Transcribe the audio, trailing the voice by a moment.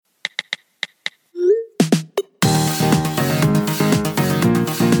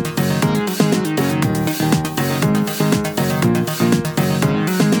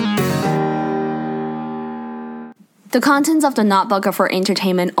The contents of the Notbook are for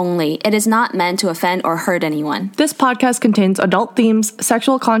entertainment only. It is not meant to offend or hurt anyone. This podcast contains adult themes,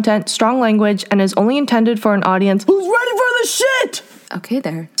 sexual content, strong language, and is only intended for an audience who's ready for the shit! Okay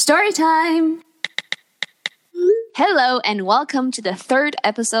there. Story time! Hello and welcome to the third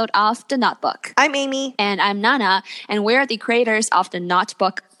episode of The Notbook. I'm Amy. And I'm Nana, and we're the creators of the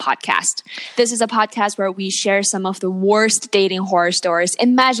Notbook podcast. This is a podcast where we share some of the worst dating horror stories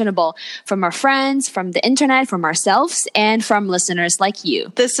imaginable from our friends, from the internet, from ourselves, and from listeners like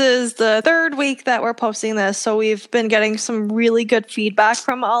you. This is the third week that we're posting this, so we've been getting some really good feedback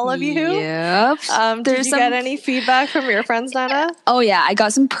from all of you. Yep. Did you get any feedback from your friends, Nana? Oh yeah, I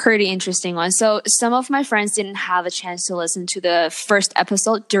got some pretty interesting ones. So some of my friends didn't have a chance to listen to the first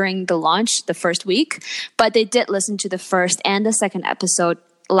episode during the launch, the first week, but they did listen to the first and the second episode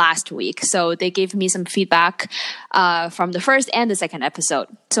last week. So they gave me some feedback from the first and the second episode.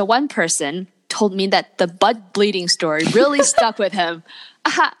 So one person told me that the butt bleeding story really stuck with him.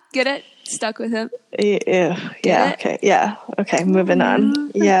 Aha, get it? Stuck with him? Yeah. Okay. Yeah. Okay. Moving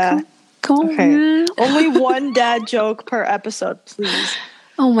on. Yeah. Cool. Okay. Only one dad joke per episode, please.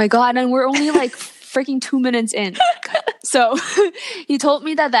 Oh my God. And we're only like freaking 2 minutes in. So he told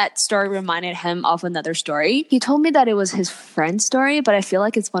me that story reminded him of another story. He told me that it was his friend's story, but I feel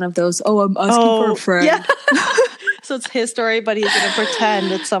like it's one of those, I'm asking for a friend. Yeah. So it's his story, but he's going to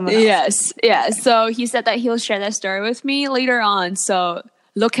pretend it's someone else. Yes. Yeah. So he said that he'll share that story with me later on. So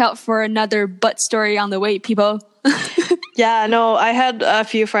look out for another butt story on the way, people. Yeah, no, I had a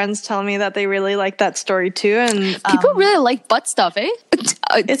few friends tell me that they really liked that story too, and people really like butt stuff, eh?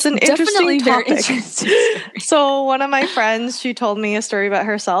 It's an Definitely interesting topic. very interesting story. So one of my friends, she told me a story about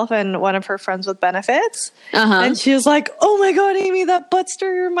herself and one of her friends with benefits, and she was like, "Oh my God, Amy, that butt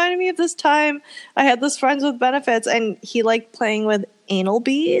story reminded me of this time I had this friends with benefits, and he liked playing with anal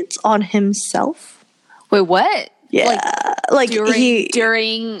beads on himself." Wait, what? Yeah, like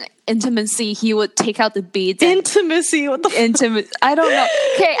during intimacy, he would take out the beads. Intimacy? What the intimate? I don't know.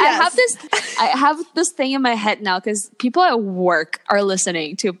 Okay, yes. I have this thing in my head now because people at work are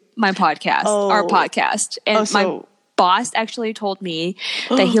listening to my podcast, our podcast, and my boss actually told me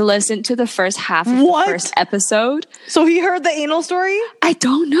that he listened to the first half of the first episode. So he heard the anal story? I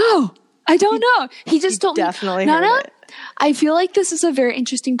don't know. He just told me. Definitely heard it. I feel like this is a very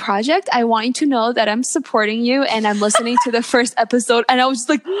interesting project. I want you to know that I'm supporting you and I'm listening to the first episode. And I was just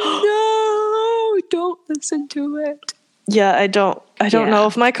like, no, don't listen to it. Yeah, I don't know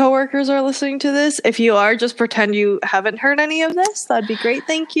if my coworkers are listening to this. If you are, just pretend you haven't heard any of this. That'd be great.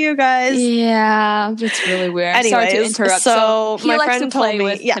 Thank you, guys. Yeah, it's really weird. Anyways, sorry to interrupt. So he my likes friend to play told me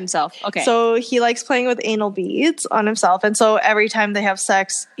with himself. Okay. So he likes playing with anal beads on himself, and so every time they have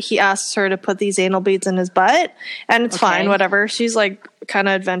sex, he asks her to put these anal beads in his butt, and it's fine, whatever. She's like kind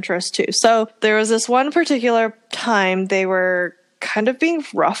of adventurous too. So there was this one particular time they were kind of being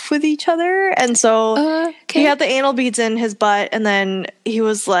rough with each other, and so he had the anal beads in his butt, and then he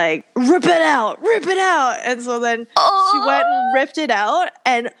was like, rip it out, and so then she went and ripped it out,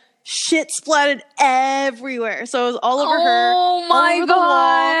 and shit splattered everywhere. So it was all over her, oh my all over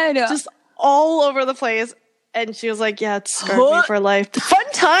God, the wall, just all over the place. And she was like, yeah, it scarred me for life. Fun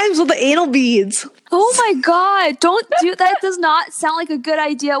times with the anal beads. Oh my God. Don't do that. Does not sound like a good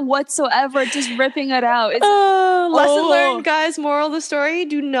idea whatsoever. Just ripping it out. Lesson learned, guys. Moral of the story,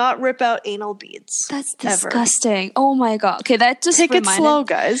 do not rip out anal beads. That's disgusting. Oh my God. Okay, that just Take it slow,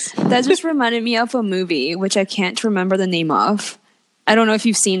 guys. That just reminded me of a movie, which I can't remember the name of. I don't know if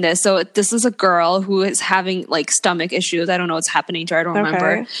you've seen this. So this is a girl who is having like stomach issues. I don't know what's happening to her. I don't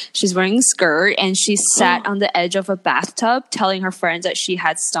remember. She's wearing a skirt and she sat on the edge of a bathtub telling her friends that she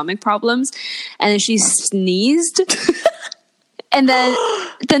had stomach problems. And then she sneezed. And then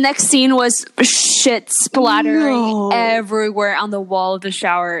the next scene was shit splattering everywhere on the wall of the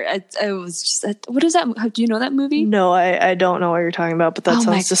shower. It was just, what is that? Do you know that movie? No, I don't know what you're talking about, but that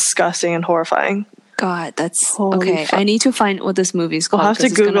sounds disgusting and horrifying. God, that's okay. I need to find what this movie is called. I'll have to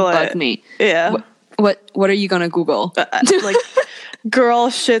Google it. Bug me. Yeah. What are you gonna Google? Like girl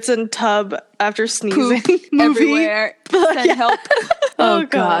shits in tub after sneezing. Poop everywhere. Send help. Oh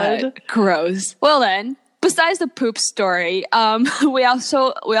God, gross. Well then, besides the poop story, we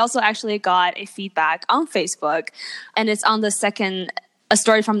also actually got a feedback on Facebook, and it's on a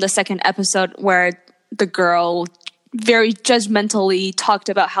story from the second episode where the girl very judgmentally talked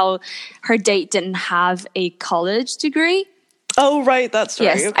about how her date didn't have a college degree. Oh, right. That story.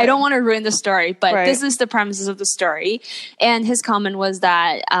 Yes. Okay. I don't want to ruin the story, but this is the premises of the story. And his comment was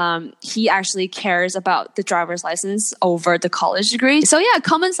that he actually cares about the driver's license over the college degree. So yeah,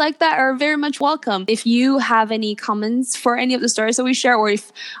 comments like that are very much welcome. If you have any comments for any of the stories that we share, or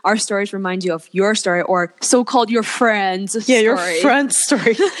if our stories remind you of your story or so-called your friend's story. Your friend's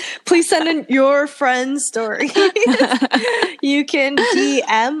story. Please send in your friend's story. You can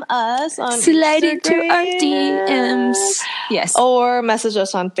DM us on Slide Instagram. into our DMs. Yes. Or message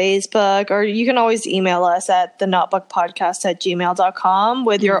us on Facebook, or you can always email us at thenotebookpodcast@gmail.com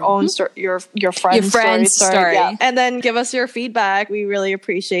with your own story, your friend's story. Yeah. And then give us your feedback. We really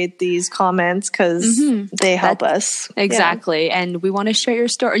appreciate these comments because they help us. Exactly. Yeah. And we want to share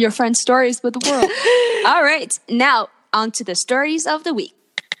your friend's stories with the world. All right. Now on to the stories of the week.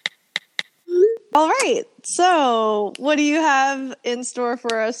 All right. So what do you have in store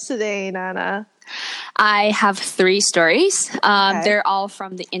for us today, Nana? I have 3 stories. They're all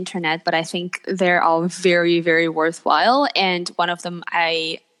from the internet, but I think they're all very, very worthwhile. And one of them,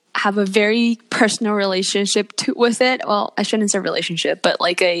 I have a very personal relationship with it. Well, I shouldn't say relationship, but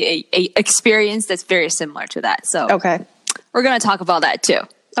like a experience that's very similar to that. So we're going to talk about that too.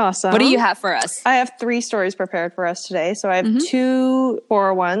 Awesome. What do you have for us? I have 3 stories prepared for us today. So I have 2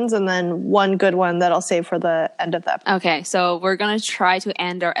 horror ones and then 1 good one that I'll save for the end of the episode. Okay, so we're going to try to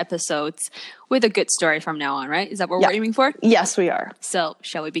end our episodes with a good story from now on, right? Is that what we're aiming for? Yes, we are. So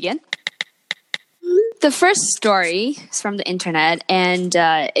shall we begin? The first story is from the internet, and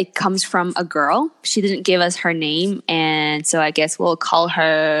it comes from a girl. She didn't give us her name, and so I guess we'll call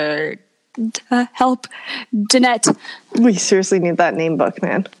her... help, Jeanette. We seriously need that name book,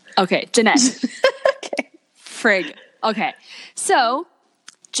 man. Okay, Jeanette. Okay. Frig. Okay. So,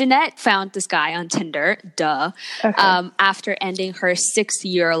 Jeanette found this guy on Tinder, after ending her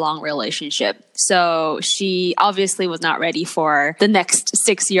 6-year-long relationship. So, she obviously was not ready for the next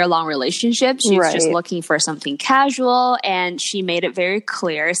 6-year-long relationship. She was just looking for something casual, and she made it very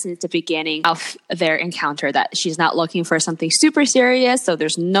clear since the beginning of their encounter that she's not looking for something super serious, so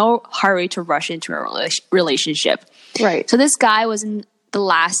there's no hurry to rush into a relationship. Right. So, this guy was in the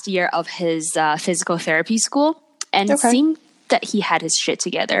last year of his physical therapy school, and it seemed that he had his shit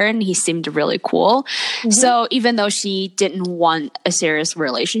together and he seemed really cool. So even though she didn't want a serious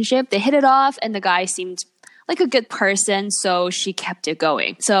relationship, they hit it off and the guy seemed like a good person, so she kept it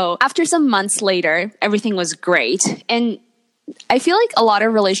going. So after some months later, everything was great. And I feel like a lot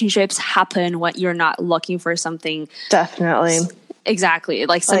of relationships happen when you're not looking for something. Definitely. Exactly.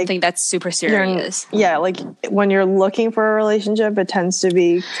 Like something that's super serious. Yeah, like when you're looking for a relationship, it tends to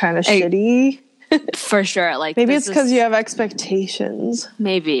be kind of shitty. For sure. Like maybe it's because you have expectations.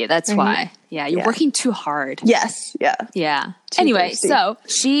 Maybe that's why. Yeah, you're working too hard. Yes. Yeah. Yeah. Anyway, so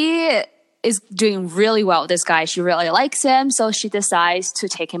she is doing really well with this guy. She really likes him, so she decides to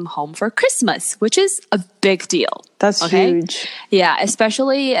take him home for Christmas, which is a big deal. That's huge. Yeah,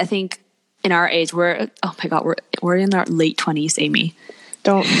 especially I think in our age, we're in our late 20s, Amy.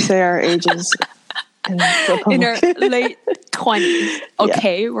 Don't say our ages. In our late 20s.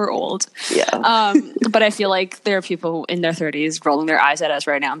 Okay, we're old. Yeah. But I feel like there are people in their 30s rolling their eyes at us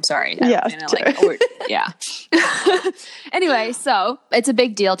right now. I'm sorry. Anyway, so it's a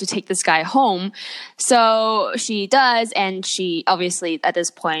big deal to take this guy home. So she does, and she obviously at this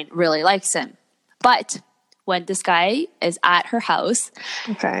point really likes him. But when this guy is at her house,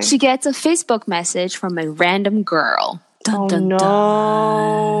 she gets a Facebook message from a random girl. Dun, dun,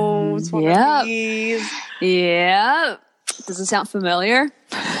 no. Dun. Yeah. Does it sound familiar?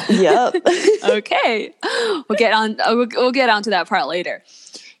 Yep. Okay. We'll get on to that part later.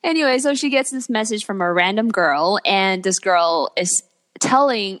 Anyway, so she gets this message from a random girl, and this girl is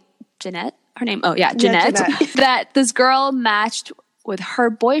telling Jeanette, her name, Jeanette, that this girl matched with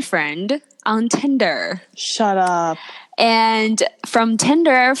her boyfriend on Tinder. Shut up. And from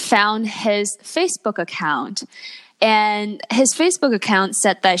Tinder found his Facebook account. And his Facebook account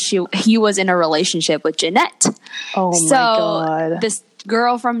said that he was in a relationship with Jeanette. Oh my God. So this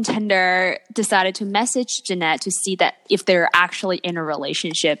girl from Tinder decided to message Jeanette to see that if they're actually in a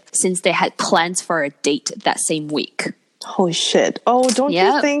relationship, since they had plans for a date that same week. Holy shit. Oh, don't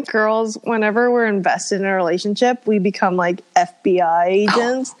you think girls, whenever we're invested in a relationship, we become like FBI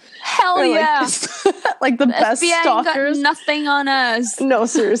agents? Hell yeah. Like the best FBI stalkers. Got nothing on us. No,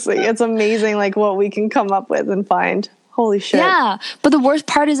 seriously. It's amazing like what we can come up with and find. Holy shit. Yeah. But the worst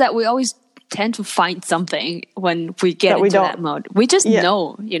part is that we always tend to find something when we get into that mode. We just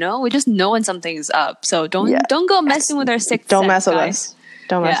know, we just know when something's up. So don't go messing with our sixth sense, Don't mess with guys. us.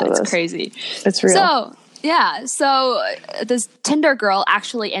 Don't mess with us. It's crazy. It's real. So this Tinder girl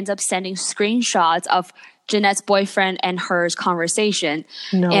actually ends up sending screenshots of Jeanette's boyfriend and her's conversation.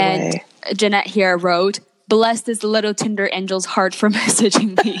 No and way. Jeanette here wrote, "Bless this little Tinder angel's heart for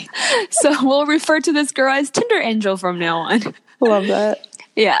messaging me." So we'll refer to this girl as Tinder Angel from now on. Love that.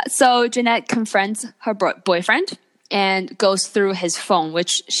 Yeah. So Jeanette confronts her boyfriend and goes through his phone,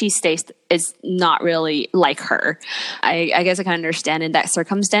 which she states is not really like her. I guess I can understand in that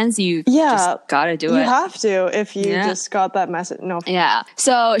circumstance. You just gotta do it. You have to if you just got that message. No. Yeah.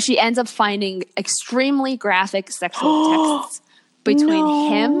 So she ends up finding extremely graphic sexual texts between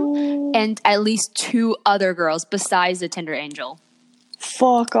him and at least 2 other girls besides the Tinder Angel.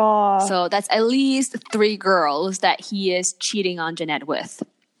 Fuck off. So that's at least 3 girls that he is cheating on Jeanette with.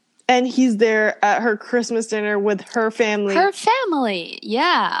 And he's there at her Christmas dinner with her family. Her family,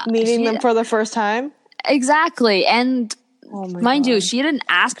 yeah. Meeting them for the first time? Exactly. And mind God. you, she didn't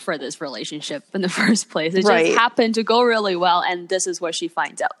ask for this relationship in the first place. It just happened to go really well, and this is what she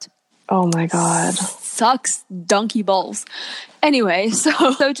finds out. Oh my God. Sucks donkey balls. Anyway,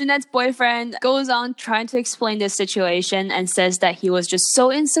 so Jeanette's boyfriend goes on trying to explain this situation and says that he was just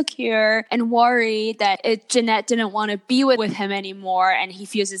so insecure and worried that Jeanette didn't want to be with him anymore, and he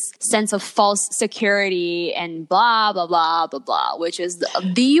feels this sense of false security and blah, blah, blah, blah, blah, which is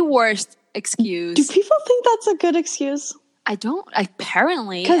the worst excuse. Do people think that's a good excuse? I don't.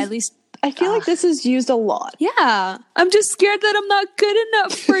 Apparently, at least... I feel like this is used a lot. Yeah. I'm just scared that I'm not good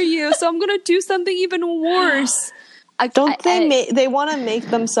enough for you, so I'm going to do something even worse. They want to make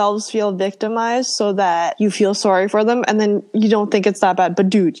themselves feel victimized so that you feel sorry for them, and then you don't think it's that bad.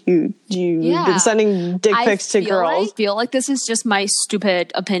 But dude, you've been sending dick pics to girls. I feel like this is just my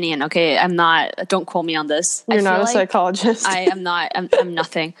stupid opinion. Okay, I'm not. Don't quote me on this. You're not a psychologist. I am not. I'm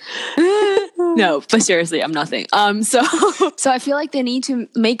nothing. No, but seriously, I'm nothing. So I feel like they need to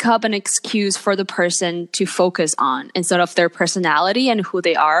make up an excuse for the person to focus on instead of their personality and who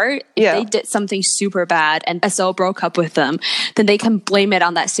they are. If they did something super bad and SO broke up with them, then they can blame it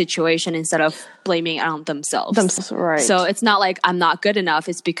on that situation instead of blaming it on themselves. Right. So it's not like I'm not good enough.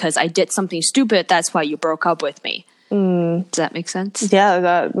 It's because I did something stupid. That's why you broke up with me. Does that make sense? Yeah,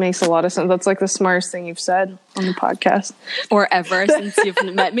 that makes a lot of sense. That's like the smartest thing you've said on the podcast. Or ever since you've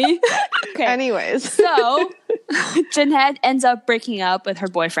met me. Okay. Anyways. So, Jeanette ends up breaking up with her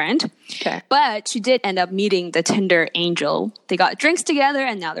boyfriend. Okay. But she did end up meeting the Tinder Angel. They got drinks together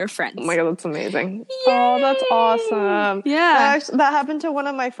and now they're friends. Oh my God, that's amazing. Yay! Oh, that's awesome. Yeah. That happened to one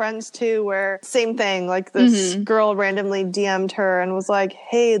of my friends too, where same thing, like this girl randomly DM'd her and was like,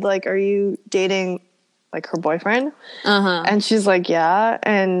 hey, like, are you dating like her boyfriend? And she's like, yeah.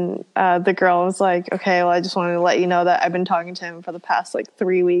 And the girl was like, okay, well, I just wanted to let you know that I've been talking to him for the past like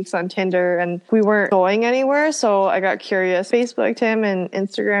 3 weeks on Tinder and we weren't going anywhere, so I got curious, Facebooked him and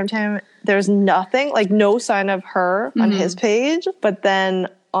Instagrammed him. There's nothing, like no sign of her on his page, but then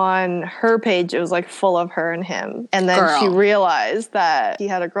on her page it was like full of her and him, and then she realized that he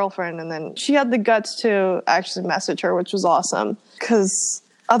had a girlfriend, and then she had the guts to actually message her, which was awesome, because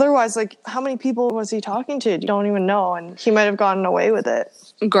otherwise, like, how many people was he talking to? You don't even know, and he might have gotten away with it.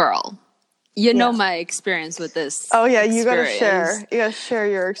 Girl, you know my experience with this. Oh yeah, you gotta share. You gotta share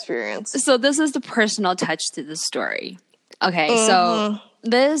your experience. So this is the personal touch to the story. Okay, so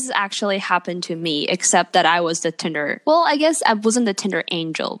this actually happened to me, except that I was the Tinder... Well, I guess I wasn't the Tinder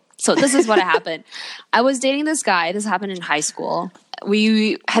Angel. So this is what happened. I was dating this guy. This happened in high school.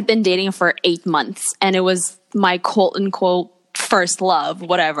 We had been dating for 8 months, and it was my quote-unquote first love,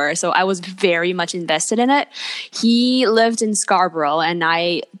 whatever. So I was very much invested in it. He lived in Scarborough, and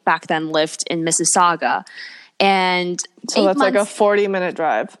I back then lived in Mississauga. And so that's like a 40-minute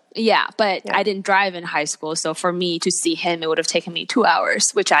drive. Yeah, but I didn't drive in high school. So for me to see him, it would have taken me 2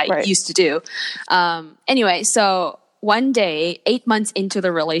 hours, which I used to do. Anyway, so one day, 8 months into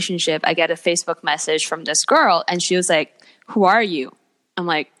the relationship, I get a Facebook message from this girl, and she was like, "Who are you?" I'm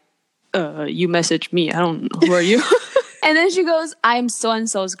like, you messaged me. I don't know. Who are you? And then she goes, "I'm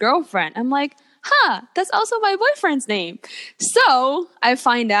so-and-so's girlfriend." I'm like, that's also my boyfriend's name. So I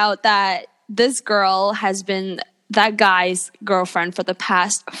find out that this girl has been that guy's girlfriend for the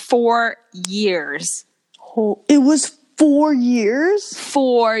past 4 years. Oh, it was 4 years?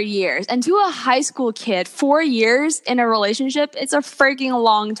 4 years. And to a high school kid, 4 years in a relationship, it's a freaking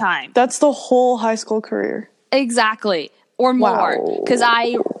long time. That's the whole high school career. Exactly. Or more. Because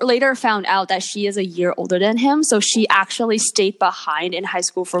I later found out that she is a year older than him. So she actually stayed behind in high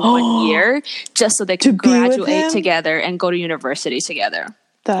school for 1 year just so they could graduate together and go to university together.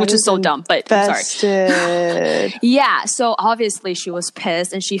 Which is so dumb, but I'm sorry. Yeah, so obviously she was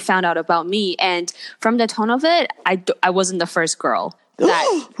pissed and she found out about me. And from the tone of it, I wasn't the first girl.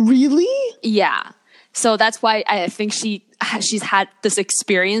 Really? Yeah. So that's why I think she she's had this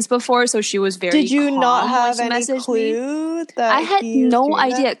experience before, so she was very. Did you calm not have when she any clue that I had no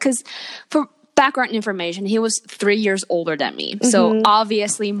idea because for background information, he was 3 years older than me, so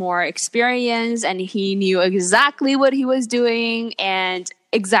obviously more experience, and he knew exactly what he was doing and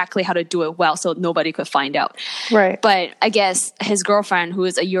exactly how to do it well, so nobody could find out. Right. But I guess his girlfriend, who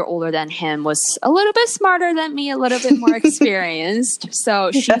is a year older than him, was a little bit smarter than me, a little bit more experienced.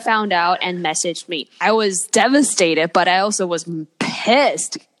 So she found out and messaged me. I was devastated, but I also was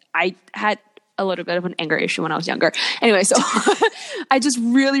pissed. I had a little bit of an anger issue when I was younger. Anyway, so I just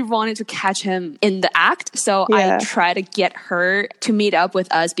really wanted to catch him in the act. So I tried to get her to meet up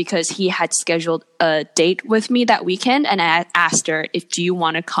with us because he had scheduled a date with me that weekend. And I asked her, if do you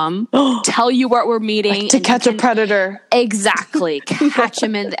want to come, tell you where we're meeting. Like to catch a predator. Exactly. Catch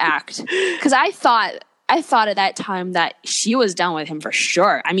him in the act. Because I thought at that time that she was done with him for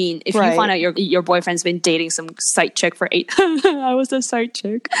sure. I mean, if you find out your boyfriend's been dating some side chick for 8, I was a side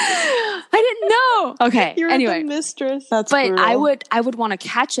chick. I didn't know. Okay. You're anyway, the mistress. That's but brutal. I would want to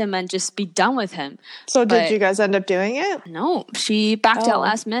catch him and just be done with him. So did you guys end up doing it? No, she backed out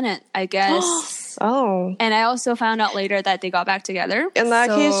last minute, I guess. And I also found out later that they got back together. In that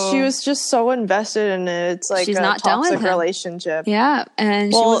case, she was just so invested in it. It's like she's a not toxic done with him. relationship. Yeah,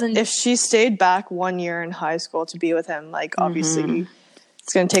 and well, she wasn't. If she stayed back 1 year in high school to be with him, like obviously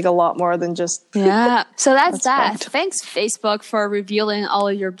it's going to take a lot more than just yeah. So that's that. Fucked. Thanks, Facebook, for revealing all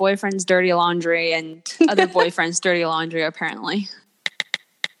of your boyfriend's dirty laundry and other boyfriend's dirty laundry, apparently.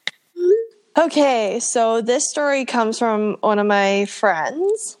 Okay, so this story comes from one of my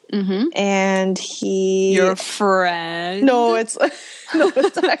friends, and he. Your friend? No, it's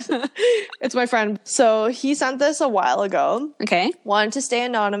actually it's my friend. So he sent this a while ago. Okay. Wanted to stay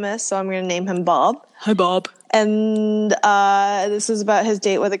anonymous, so I'm going to name him Bob. Hi, Bob. And this is about his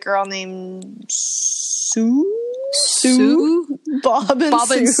date with a girl named Sue. Bob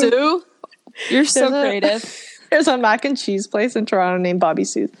and Sue. You're so creative. There's a mac and cheese place in Toronto named Bobby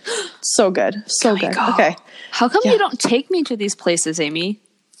Sue's. So good. So good. Go? Okay. How come you don't take me to these places, Amy?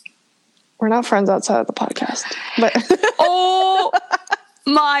 We're not friends outside of the podcast. But oh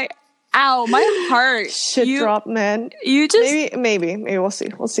my heart. Shit drop, man. You just maybe we'll see.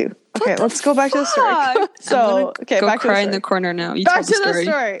 Okay, let's go back to the story. So go back cry to the story. in the corner now. Back to the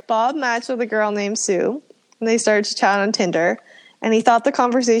story. Bob matched with a girl named Sue, and they started to chat on Tinder. And he thought the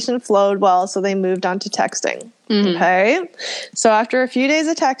conversation flowed well, so they moved on to texting. Okay? So after a few days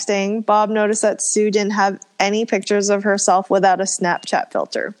of texting, Bob noticed that Sue didn't have any pictures of herself without a Snapchat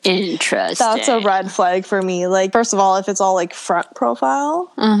filter. Interesting. That's a red flag for me. Like, first of all, if it's all like front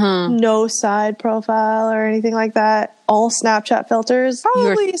profile, no side profile or anything like that, all Snapchat filters,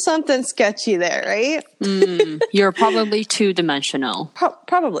 probably something sketchy there, right? You're probably two-dimensional.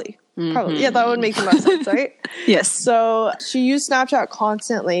 Probably. Yeah, that would make the most sense, right? Yes. So she used Snapchat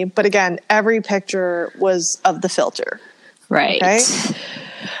constantly, but again, every picture was of the filter. Right. Okay?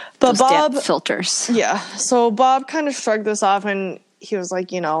 But those Bob filters. Yeah. So Bob kind of shrugged this off and he was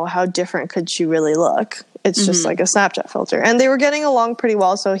like, how different could she really look? It's just like a Snapchat filter. And they were getting along pretty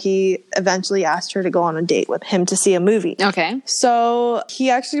well, so he eventually asked her to go on a date with him to see a movie. Okay. So he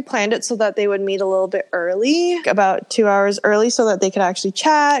actually planned it so that they would meet a little bit early, about 2 hours early, so that they could actually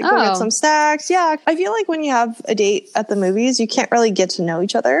chat, go get some snacks. Yeah. I feel like when you have a date at the movies, you can't really get to know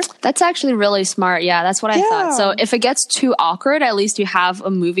each other. That's actually really smart. Yeah, that's what I thought. So if it gets too awkward, at least you have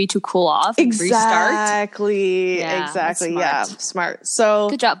a movie to cool off and restart. Exactly. Yeah, smart. So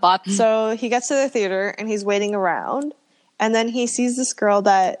good job, Bob. So he gets to the theater and he's waiting around, and then he sees this girl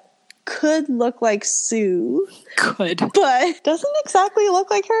that could look like Sue, but doesn't exactly look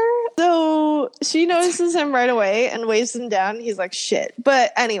like her. So she notices him right away and waves him down. He's like, shit.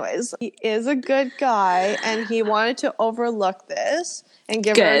 But anyways, he is a good guy, and he wanted to overlook this and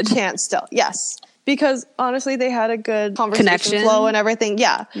give her a chance still. Yes. Because honestly, they had a good conversation flow and everything.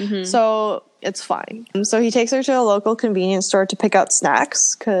 Yeah. So it's fine. So he takes her to a local convenience store to pick out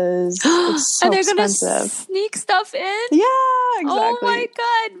snacks because it's so and they're expensive. Gonna sneak stuff in? Yeah, exactly. Oh my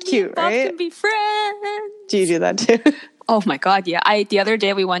god. Cute, Bob right? can be friends. Do you do that too? Oh my god, yeah. The other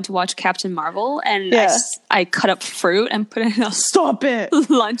day we went to watch Captain Marvel, and I cut up fruit and put it in a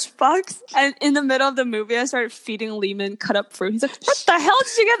lunchbox. And in the middle of the movie, I started feeding Lehman cut up fruit. He's like, "What the hell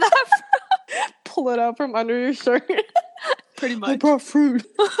did you get that from?" Pull it out from under your shirt. Pretty much. I brought fruit.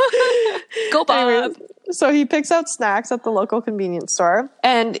 Go, Bob. So he picks out snacks at the local convenience store,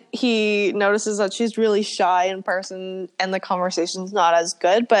 and he notices that she's really shy in person and the conversation's not as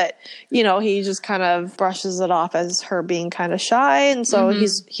good, but he just kind of brushes it off as her being kind of shy, and so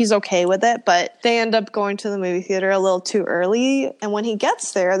he's okay with it. But they end up going to the movie theater a little too early, and when he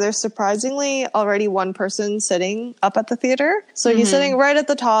gets there, there's surprisingly already one person sitting up at the theater. So he's sitting right at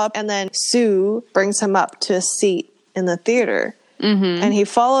the top, and then Sue brings him up to a seat in the theater. And he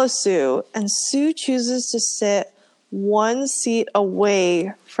follows Sue, and Sue chooses to sit one seat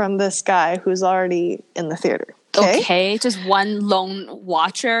away from this guy who's already in the theater. Okay, just one lone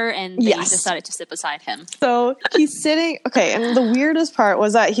watcher, and they decided to sit beside him. So he's sitting, and the weirdest part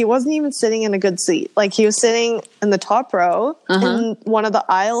was that he wasn't even sitting in a good seat. Like, he was sitting in the top row in one of the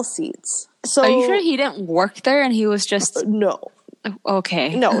aisle seats. So, are you sure he didn't work there and he was just... No.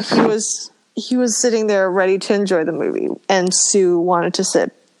 Okay. No, he was sitting there ready to enjoy the movie, and Sue wanted to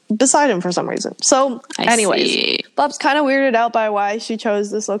sit beside him for some reason. So, anyways, Bob's kind of weirded out by why she chose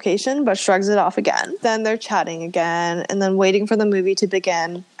this location, but shrugs it off again. Then they're chatting again, and then waiting for the movie to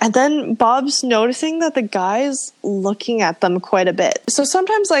begin. And then Bob's noticing that the guy's looking at them quite a bit. So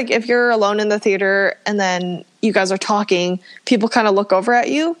sometimes, like, if you're alone in the theater and then you guys are talking, people kind of look over at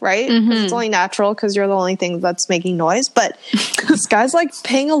you, right? It's only natural because you're the only thing that's making noise. But this guy's, like,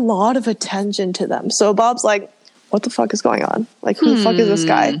 paying a lot of attention to them. So Bob's like, what the fuck is going on? Like, who the fuck is this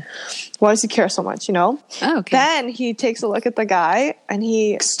guy? Why does he care so much, Oh, okay. Then he takes a look at the guy, and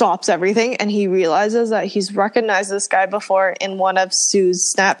he stops everything, and he realizes that he's recognized this guy before in one of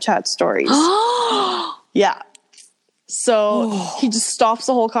Sue's Snapchat stories. Yeah. So he just stops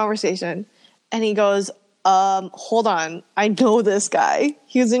the whole conversation, and he goes, hold on. I know this guy.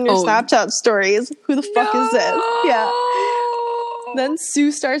 He was in your Snapchat stories. Who the fuck is this? Yeah. Then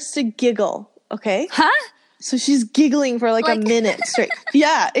Sue starts to giggle. Okay? Huh? So she's giggling for like a minute straight.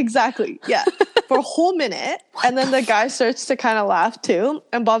 Yeah, exactly. Yeah. For a whole minute. And then the guy starts to kind of laugh too.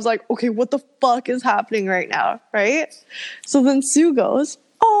 And Bob's like, okay, what the fuck is happening right now? Right? So then Sue goes,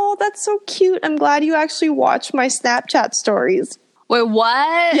 oh, that's so cute. I'm glad you actually watched my Snapchat stories. Wait,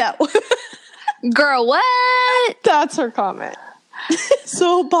 what? Yeah. Girl, what? That's her comment.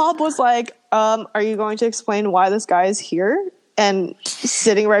 So Bob was like, are you going to explain why this guy is here and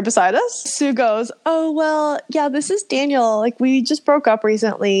sitting right beside us? Sue goes, oh, well, yeah, this is Daniel. Like, we just broke up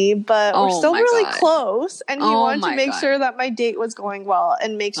recently, but we're still really close. And he wanted to make sure that my date was going well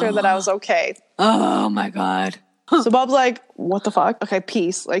and make sure that I was okay. Oh, my God. So Bob's like, what the fuck? Okay,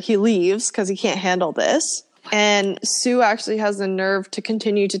 peace. Like, he leaves because he can't handle this. And Sue actually has the nerve to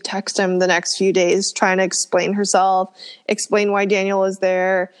continue to text him the next few days, trying to explain herself, explain why Daniel is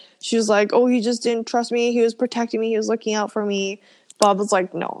there. She was like, oh, he just didn't trust me. He was protecting me. He was looking out for me. Bob was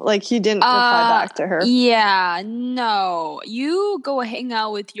like, no. Like, he didn't reply back to her. Yeah, no. You go hang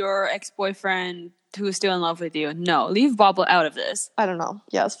out with your ex-boyfriend who's still in love with you. No, leave Bob out of this. I don't know.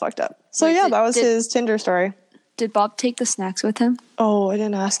 Yeah, it's fucked up. So, yeah, that was his Tinder story. Did Bob take the snacks with him? Oh, I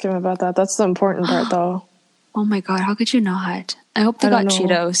didn't ask him about that. That's the important part, though. Oh my God, how could you not? I hope they got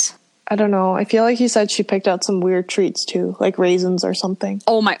Cheetos. I don't know. I feel like he said she picked out some weird treats too, like raisins or something.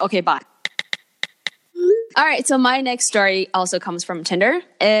 Oh my, okay, bye. All right, so my next story also comes from Tinder.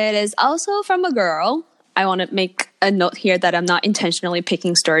 It is also from a girl. I want to make a note here that I'm not intentionally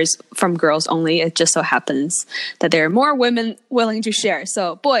picking stories from girls only. It just so happens that there are more women willing to share.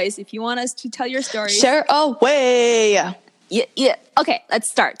 So boys, if you want us to tell your stories, share away. Yeah. Okay, let's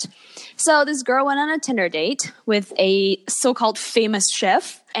start. So this girl went on a Tinder date with a so-called famous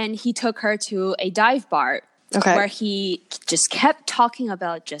chef, and he took her to a dive bar where he just kept talking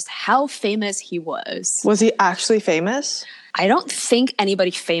about just how famous he was. Was he actually famous? I don't think anybody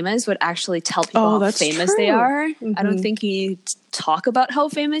famous would actually tell people how famous they are. I don't think you talk about how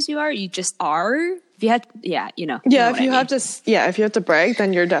famous you are. You just are. If you had, if you have to brag,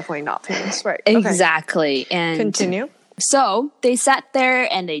 then you're definitely not famous, right? Exactly. And continue. So they sat there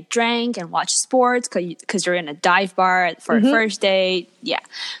and they drank and watched sports because you're in a dive bar for a first date. Yeah.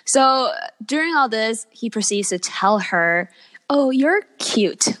 So during all this, he proceeds to tell her, oh, you're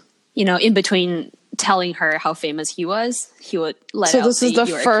cute. In between telling her how famous he was, he would let out. So this is the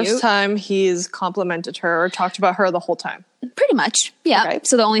first time he's complimented her or talked about her the whole time? Pretty much. Yeah. Okay.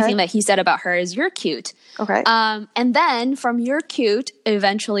 So the only thing that he said about her is you're cute. Okay. And then from you're cute, it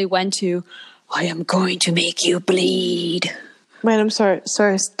eventually went to, I am going to make you bleed. Wait, I'm sorry.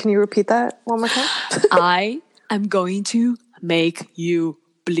 Sorry, can you repeat that one more time? I am going to make you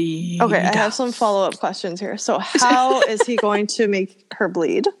bleed. Okay, I have some follow-up questions here. So how is he going to make her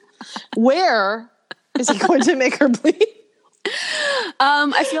bleed? Where is he going to make her bleed?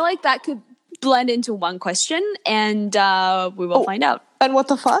 I feel like that could blend into one question, and we will find out. And what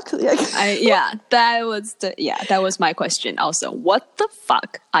the fuck? That was my question also. What the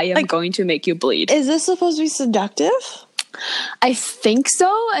fuck? I am going to make you bleed. Is this supposed to be seductive? I think so.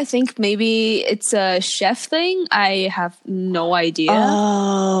 I think maybe it's a chef thing. I have no idea.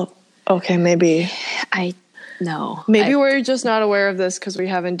 Oh, okay, maybe. Maybe we're just not aware of this because we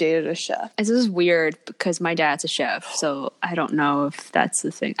haven't dated a chef. This is weird because my dad's a chef, so I don't know if that's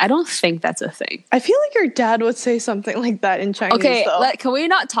the thing. I don't think that's a thing. I feel like your dad would say something like that in Chinese. Okay, can we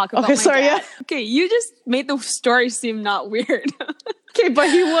not talk about my dad? Yeah. Okay, you just made the story seem not weird. Okay, but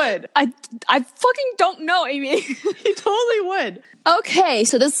he would. I fucking don't know, Amy. He totally would. Okay,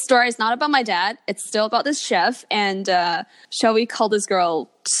 so this story is not about my dad. It's still about this chef. And shall we call this girl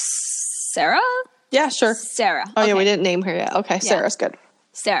Sarah? Yeah, sure. Sarah. Oh, yeah, we didn't name her yet. Okay, Sarah's good.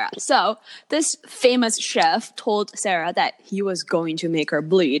 Sarah. So this famous chef told Sarah that he was going to make her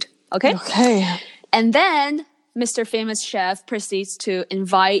bleed. Okay? Okay. And then Mr. Famous Chef proceeds to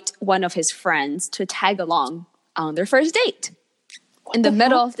invite one of his friends to tag along on their first date. In the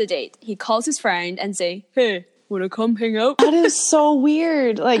middle of the date, he calls his friend and say, "Hey, wanna come hang out?" That is so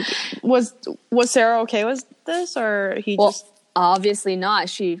weird. Like, was Sarah okay with this, or he just... Obviously not.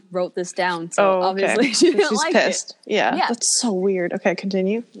 She wrote this down, so obviously she didn't like pissed. it. Yeah, that's so weird. Okay,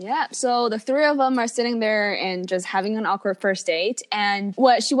 continue. Yeah, so the three of them are sitting there and just having an awkward first date. And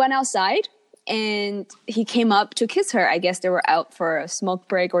she went outside, and he came up to kiss her. I guess they were out for a smoke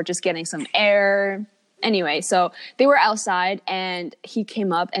break or just getting some air. Anyway, so they were outside, and he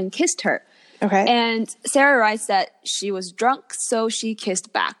came up and kissed her. Okay. And Sarah writes that she was drunk, so she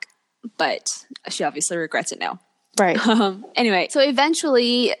kissed back. But she obviously regrets it now. Right. Anyway, so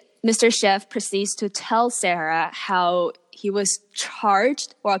eventually Mr. Chef proceeds to tell Sarah how he was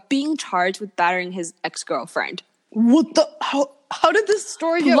being charged with battering his ex-girlfriend. What the? How did this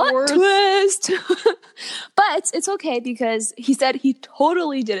story get worse? Twist! But it's okay because he said he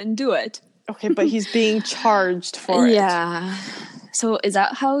totally didn't do it. Okay, but he's being charged for it. Yeah. So is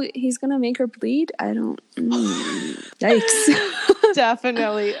that how he's gonna make her bleed? I don't... Yikes.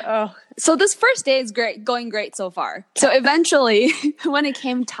 Definitely. Oh. So this first day is going great so far. So eventually, when it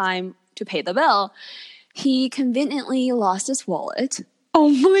came time to pay the bill, he conveniently lost his wallet. Oh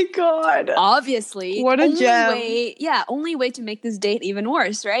my God. Obviously. What a gem. Only way to make this date even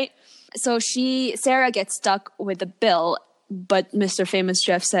worse, right? So Sarah gets stuck with the bill, but Mr. Famous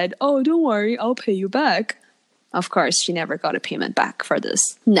Chef said, "Oh, don't worry, I'll pay you back." Of course, she never got a payment back for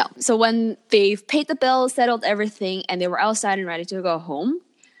this. No. So when they've paid the bill, settled everything, and they were outside and ready to go home,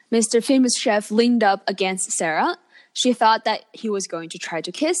 Mr. Famous Chef leaned up against Sarah. She thought that he was going to try to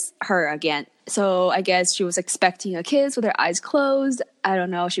kiss her again. So I guess she was expecting a kiss with her eyes closed. I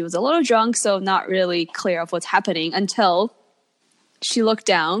don't know. She was a little drunk, so not really clear of what's happening until she looked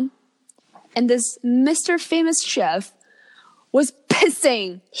down. And this Mr. Famous Chef was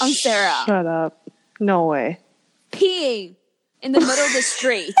pissing on Sarah. Shut up. No way. Peeing in the middle of the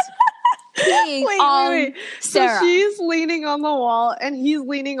street. Peeing on Sarah. So she's leaning on the wall and he's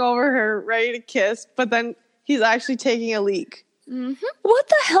leaning over her ready to kiss, but then he's actually taking a leak. Mm-hmm. What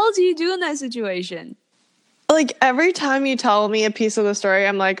the hell do you do in that situation? Like, every time you tell me a piece of the story,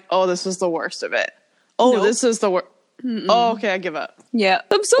 I'm like, oh, this is the worst of it. Oh, nope. This is the worst. Oh, okay, I give up. Yeah.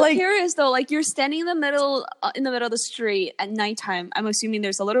 I'm so curious though. Like, you're standing in the middle of the street at nighttime. I'm assuming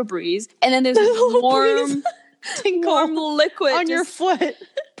there's a little breeze, and then there's warm liquid on your foot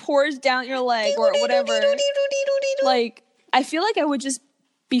pours down your leg or whatever. Like, I feel like I would just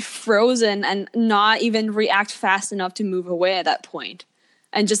be frozen and not even react fast enough to move away at that point,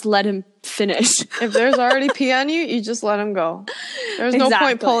 and just let him finish. If there's already pee on you, you just let him go. There's no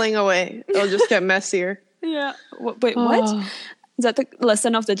point pulling away. It'll just get messier. Yeah. Wait, what? Is that the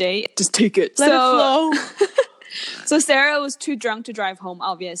lesson of the day? Just take it. Let it flow. So Sarah was too drunk to drive home,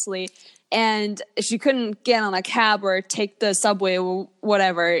 obviously. And she couldn't get on a cab or take the subway or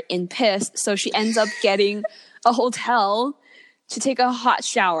whatever in piss. So she ends up getting a hotel to take a hot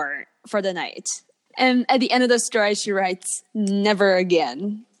shower for the night. And at the end of the story, she writes, "Never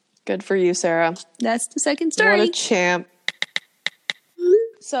again." Good for you, Sarah. That's the second story. What a champ.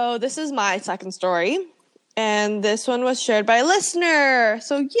 So this is my second story. And this one was shared by a listener.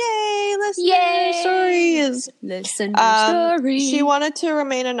 So yay, listener stories. Listener stories. She wanted to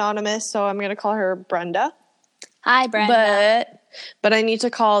remain anonymous, so I'm going to call her Brenda. Hi, Brenda. But I need to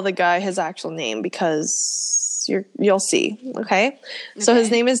call the guy his actual name because you'll see. Okay? So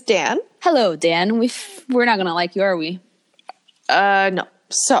his name is Dan. Hello, Dan. We're not going to like you, are we? No.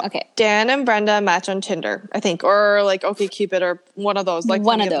 So, Dan and Brenda match on Tinder, I think. Or like OkCupid or one of those. Like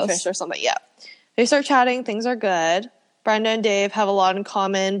one of those. Fish or something. Yeah. They start chatting. Things are good. Brenda and Dave have a lot in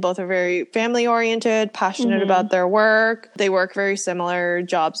common. Both are very family-oriented, passionate about their work. They work very similar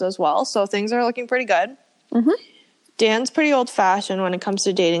jobs as well, so things are looking pretty good. Dan's pretty old-fashioned when it comes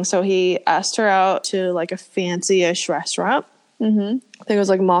to dating, so he asked her out to, like, a fancy-ish restaurant. I think it was,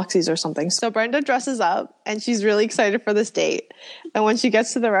 like, Moxie's or something. So Brenda dresses up, and she's really excited for this date. And when she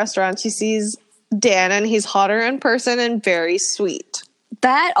gets to the restaurant, she sees Dan, and he's hotter in person and very sweet.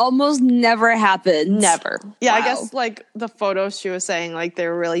 That almost never happens. Never. Yeah, wow. I guess, like, the photos she was saying, like, they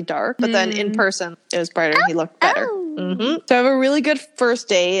were really dark. But then in person, it was brighter and he looked better. So I have a really good first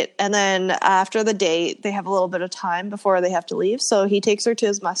date. And then after the date, they have a little bit of time before they have to leave. So he takes her to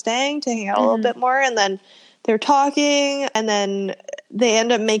his Mustang to hang out a little bit more. And then they're talking. And then they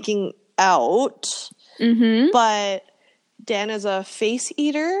end up making out. But Dan is a face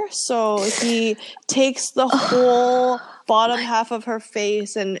eater. So he takes the whole bottom half of her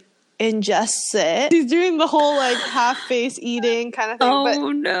face and ingests it. He's doing the whole, like, half face eating kind of thing.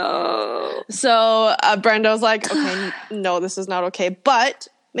 Oh, no. So Brenda was like, okay, no, this is not okay. But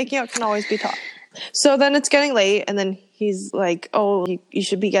making out can always be taught. So then it's getting late, and then he's like, oh, you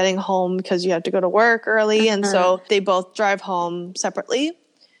should be getting home because you have to go to work early. And so they both drive home separately.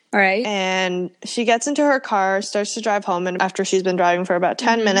 All right. And she gets into her car, starts to drive home, and after she's been driving for about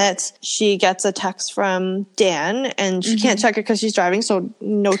 10 minutes, she gets a text from Dan, and she can't check it because she's driving, so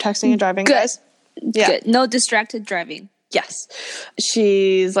no texting and driving, guys. Yeah. Good. No distracted driving. Yes.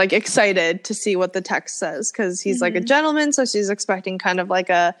 She's, like, excited to see what the text says because he's, like, a gentleman, so she's expecting kind of like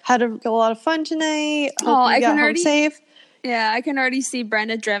had a lot of fun tonight. Hope you got home safe. Yeah, I can already see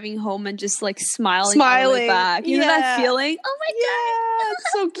Brenda driving home and just, like, smiling all the way back. You know that feeling? Oh, my God. Yeah,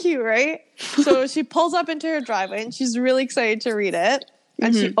 it's so cute, right? So she pulls up into her driveway, and she's really excited to read it.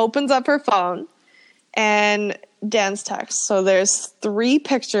 And she opens up her phone, and Dan's text. So there's 3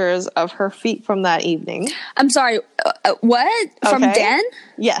 pictures of her feet from that evening. I'm sorry, what? From Dan?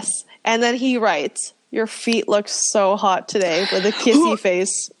 Yes. And then he writes, your feet look so hot today with a kissy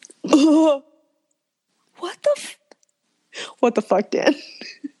face. What the fuck, Dan?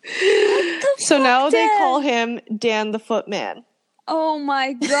 So now they call him Dan the Footman. Oh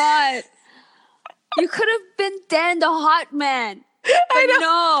my God. You could have been Dan the Hot Man. But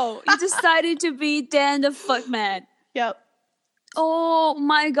no, you decided to be Dan the Footman. Yep. Oh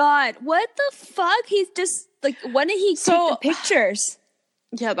my God. What the fuck? He's just, like, when did he take the pictures?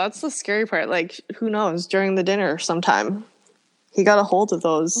 Yeah, that's the scary part. Like, who knows? During the dinner sometime. He got a hold of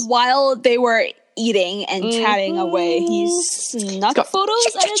those. While they were eating and chatting away, he snuck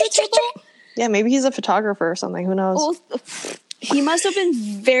photos under the table? Yeah, maybe he's a photographer or something. Who knows? Oh, he must have been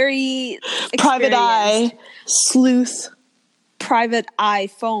very private eye sleuth. Private eye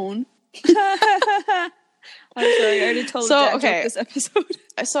phone. I'm sorry, I already told this episode.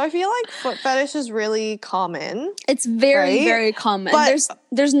 So I feel like foot fetish is really common. It's very, very common. But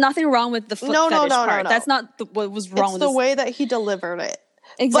there's nothing wrong with the foot fetish part. No. That's not what was wrong with the way that he delivered it.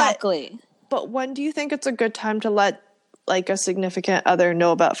 Exactly. But when do you think it's a good time to let, like, a significant other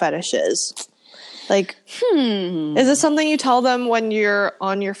know about fetishes? Like, is it something you tell them when you're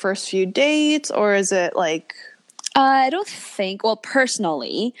on your first few dates, or is it, like... I don't think, well,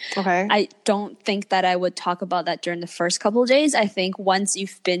 personally, I don't think that I would talk about that during the first couple of days. I think once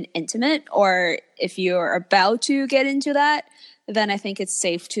you've been intimate, or if you're about to get into that, then I think it's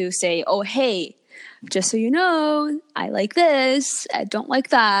safe to say, oh, hey, just so you know, I like this, I don't like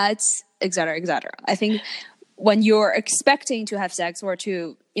that, etc., etc. I think when you're expecting to have sex or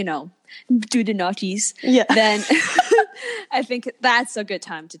to, you know, do the naughties, then I think that's a good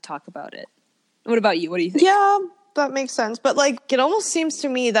time to talk about it. What about you? What do you think? Yeah, that makes sense. But, like, it almost seems to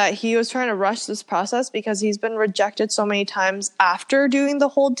me that he was trying to rush this process because he's been rejected so many times after doing the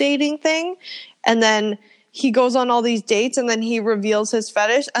whole dating thing. And then he goes on all these dates and then he reveals his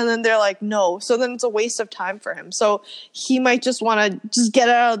fetish and then they're like, no. So then it's a waste of time for him. So he might just want to just get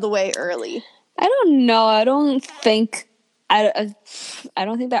it out of the way early. I don't know. I don't think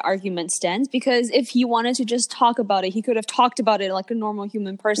that argument stands, because if he wanted to just talk about it, he could have talked about it like a normal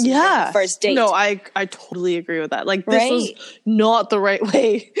human person on the first date. No, I totally agree with that. Like, this was not the right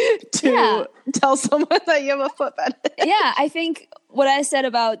way to tell someone that you have a foot fetish. Yeah, I think what I said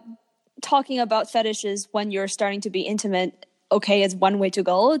about talking about fetishes when you're starting to be intimate, okay, is one way to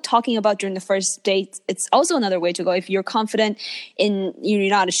go. Talking about during the first date, it's also another way to go. If you're confident in,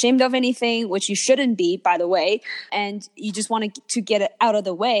 you're not ashamed of anything, which you shouldn't be, by the way, and you just want to get it out of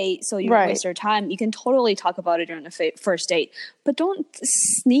the way so you don't waste your time, you can totally talk about it during the first date. But don't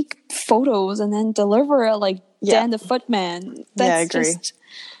sneak photos and then deliver it like Dan the Footman. That's just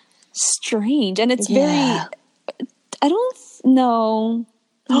strange. And it's very, I don't know.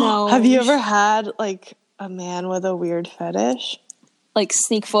 No. Have you ever had, like, A man with a weird fetish? Like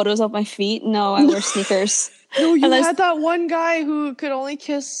sneak photos of my feet? No, I wear sneakers. No, you had that one guy who could only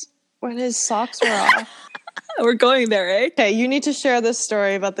kiss when his socks were off. We're going there, right? Okay, you need to share this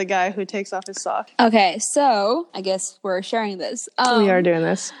story about the guy who takes off his sock. Okay, so I guess we're sharing this. We are doing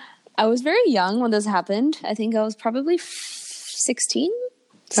this. I was very young when this happened. I think I was probably 16?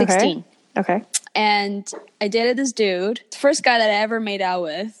 16. Okay. And I dated this dude. The first guy that I ever made out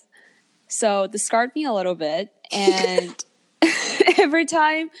with. So this scarred me a little bit. And every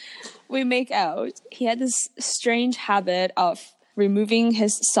time we make out, he had this strange habit of removing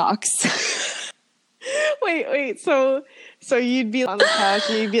his socks. Wait. So you'd be on the couch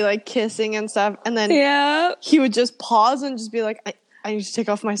and you'd be like kissing and stuff, and then he would just pause and just be like, I need to take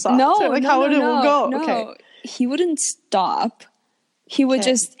off my socks. How would it go? No. Okay. He wouldn't stop. He would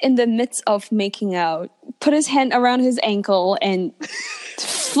just, in the midst of making out, put his hand around his ankle and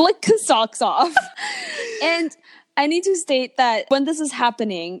flick his socks off. And I need to state that when this is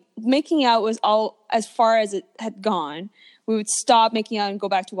happening, making out was all as far as it had gone. We would stop making out and go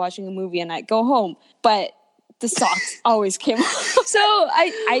back to watching a movie, and I'd go home. But the socks always came off. So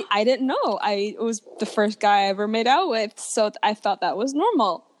I didn't know. It was the first guy I ever made out with, so I thought that was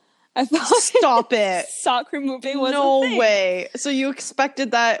normal. I thought stop it. Sock removing was no a thing. way. So you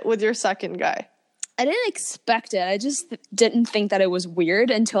expected that with your second guy? I didn't expect it. I just didn't think that it was weird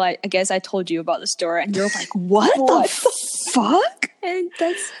until I guess I told you about the story, and you're like, what the fuck? And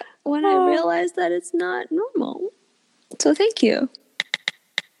that's when I realized that it's not normal. So thank you.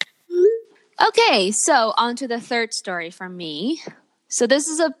 Okay, so on to the third story from me. So this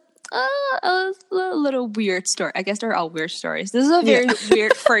is a little weird story. I guess they're all weird stories. This is a very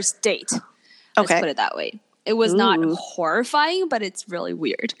weird first date. Let's put it that way. It was not horrifying, but it's really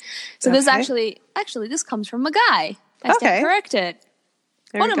weird. So this actually this comes from a guy. I stand corrected.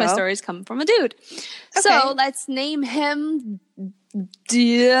 One of my stories come from a dude. Okay. So let's name him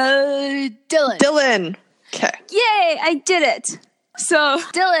Dylan. Dylan. Okay. Yay, I did it. So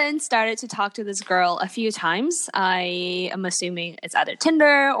Dylan started to talk to this girl a few times. I am assuming it's either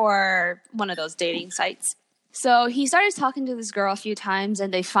Tinder or one of those dating sites. So he started talking to this girl a few times,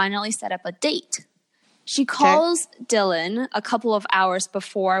 and they finally set up a date. She calls Dylan a couple of hours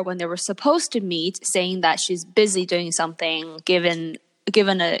before when they were supposed to meet, saying that she's busy doing something, given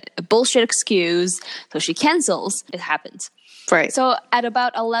a bullshit excuse, so she cancels. It happens. Right. So at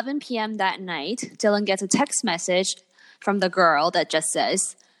about 11 p.m. that night, Dylan gets a text message from the girl that just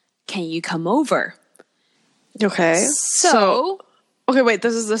says, "Can you come over?" Okay. So okay, wait,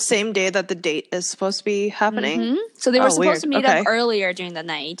 this is the same day that the date is supposed to be happening? Mm-hmm. So they were supposed to meet up earlier during the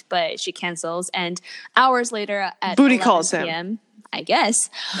night, but she cancels, and hours later at Booty 11 calls p.m., him. I guess.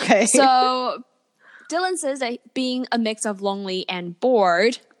 Okay. So Dylan says that being a mix of lonely and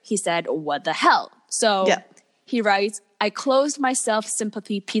bored, he said, "What the hell?" So he writes, "I closed my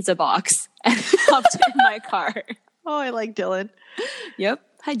self-sympathy pizza box and hopped in my car." Oh, I like Dylan. Yep.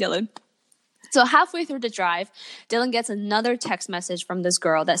 Hi, Dylan. So halfway through the drive, Dylan gets another text message from this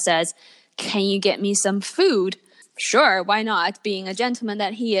girl that says, "Can you get me some food?" Sure, why not? Being a gentleman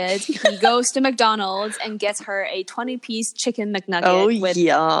that he is, he goes to McDonald's and gets her a 20-piece chicken McNugget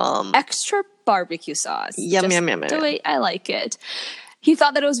with extra barbecue sauce. Yum. The way I like it. He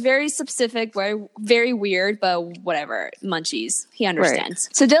thought that it was very specific, very, very weird, but whatever. Munchies. He understands.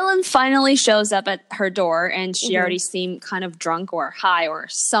 Right. So Dylan finally shows up at her door, and she already seemed kind of drunk or high or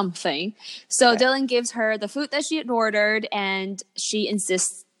something. So Dylan gives her the food that she had ordered, and she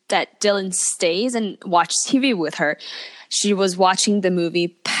insists that Dylan stays and watches TV with her. She was watching the movie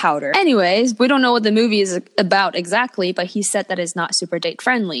Powder. Anyways, we don't know what the movie is about exactly, but he said that it's not super date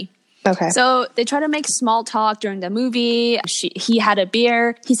friendly. Okay. So they try to make small talk during the movie. He had a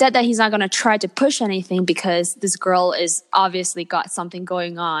beer. He said that he's not going to try to push anything because this girl is obviously got something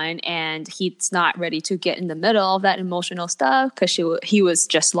going on, and he's not ready to get in the middle of that emotional stuff because he was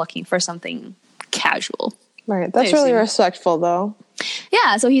just looking for something casual. Right. That's really respectful, though.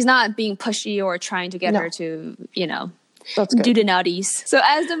 Yeah. So he's not being pushy or trying to get her to, do the nutties. So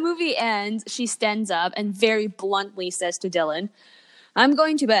as the movie ends, she stands up and very bluntly says to Dylan, "I'm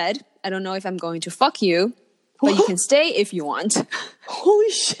going to bed. I don't know if I'm going to fuck you, but you can stay if you want."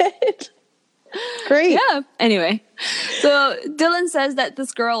 Holy shit. Great. Yeah. Anyway, so Dylan says that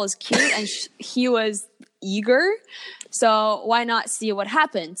this girl is cute and he was eager. So why not see what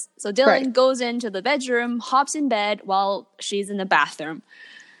happens? So Dylan goes into the bedroom, hops in bed while she's in the bathroom.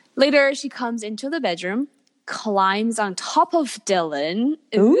 Later, she comes into the bedroom, climbs on top of Dylan.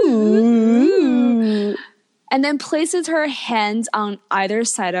 Ooh. And then places her hands on either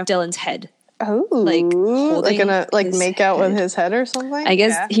side of Dylan's head. like gonna make out with his head or something. I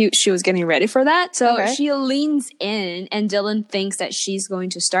guess she was getting ready for that. So she leans in, and Dylan thinks that she's going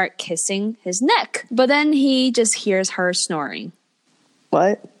to start kissing his neck, but then he just hears her snoring.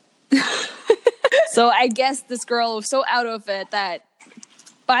 What? So I guess this girl was so out of it that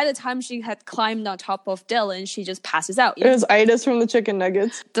by the time she had climbed on top of Dylan, she just passes out. It was itis from the chicken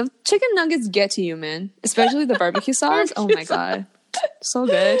nuggets. The chicken nuggets get to you, man. Especially the barbecue sauce. Oh my god. So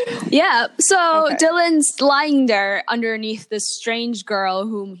good. Yeah. So Dylan's lying there underneath this strange girl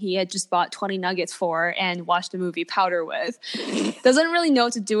whom he had just bought 20 nuggets for and watched the movie Powder with. Doesn't really know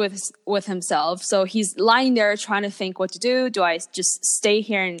what to do with himself. So he's lying there trying to think what to do. Do I just stay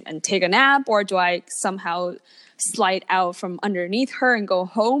here and take a nap, or do I somehow slide out from underneath her and go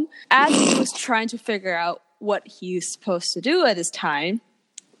home? As he was trying to figure out what he's supposed to do at this time,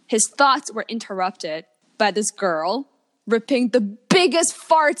 his thoughts were interrupted by this girl ripping the biggest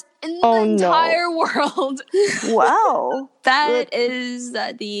fart in the entire world. Wow. That is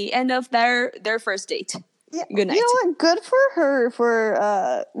the end of their first date. Yeah. Good night. You know what? Good for her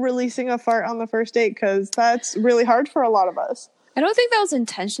for releasing a fart on the first date, because that's really hard for a lot of us. I don't think that was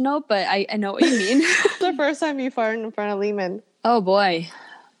intentional, but I know what you mean. The first time you farted in front of Lehman. Oh boy.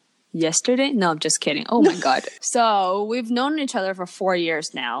 Yesterday? No, I'm just kidding. Oh my god. So we've known each other for 4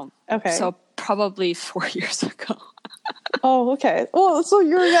 years now. Okay. So probably 4 years ago. Oh, okay. Well, so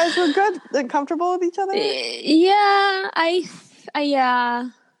you guys were good and comfortable with each other? Yeah,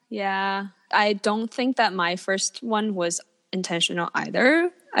 yeah. I don't think that my first one was intentional either.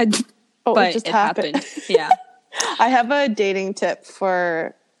 But it happened. Yeah. I have a dating tip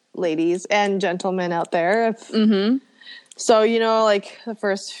for ladies and gentlemen out there. So, you know, like the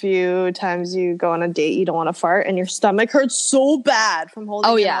first few times you go on a date, you don't want to fart and your stomach hurts so bad from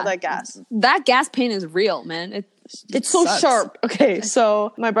holding in all that gas. That gas pain is real, man. It's so sharp. Okay,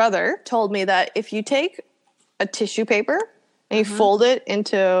 so my brother told me that if you take a tissue paper and you fold it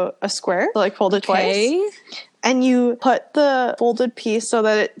into a square, like fold it twice, and you put the folded piece so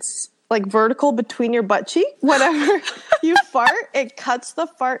that it's like vertical between your butt cheek, whenever you fart, it cuts the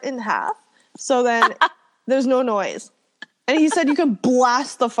fart in half. So then there's no noise. And he said you can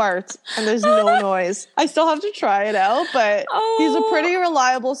blast the farts and there's no noise. I still have to try it out, but he's a pretty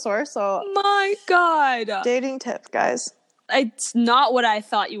reliable source. So my god, dating tip, guys. It's not what I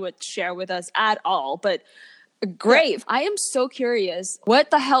thought you would share with us at all, but great. Yeah. I am so curious. What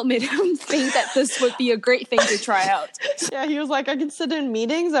the hell made him think that this would be a great thing to try out? Yeah, he was like, I can sit in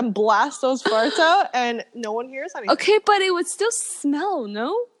meetings and blast those farts out and no one hears anything. Okay, but it would still smell,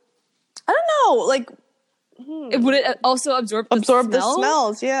 no? I don't know, like... Would it also absorb the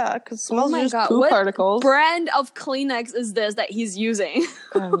smells? Yeah, because smells are just poop particles. What brand of Kleenex is this that he's using?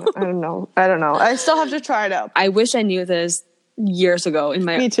 I don't know. I still have to try it out. I wish I knew this years ago in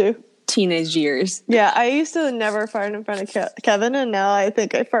my teenage years. Yeah, I used to never fart in front of Kevin, and now I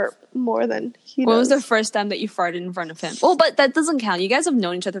think I fart more than he does. When was the first time that you farted in front of him? Oh, but that doesn't count. You guys have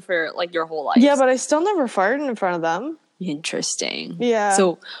known each other for like your whole life. Yeah, but I still never farted in front of them. Interesting. Yeah.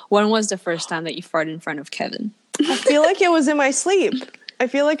 So when was the first time that you farted in front of Kevin? I feel like it was in my sleep. I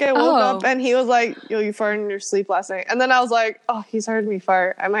feel like I woke up and he was like, yo, you farted in your sleep last night. And then I was like, oh, he's heard me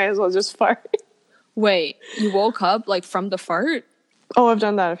fart. I might as well just fart. Wait, you woke up like from the fart? Oh, I've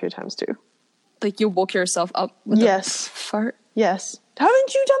done that a few times too. Like you woke yourself up with a fart? Yes.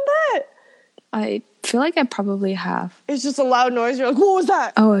 Haven't you done that? I feel like I probably have. It's just a loud noise. You're like, what was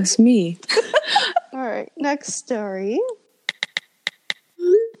that? Oh, it's me. All right, next story.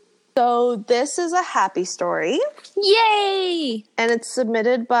 So this is a happy story. Yay! And it's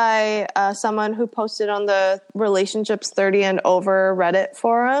submitted by someone who posted on the Relationships 30 and Over Reddit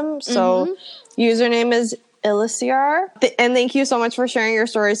forum. So username is Iliciar. And thank you so much for sharing your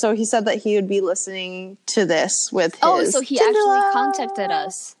story. So he said that he would be listening to this with his so he actually contacted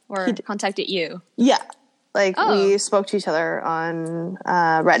us or contacted you. Yeah. Like we spoke to each other on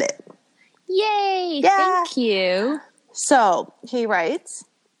Reddit. Yay! Yeah. Thank you. So he writes,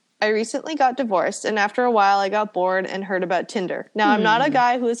 I recently got divorced, and after a while I got bored and heard about Tinder. Now, I'm not a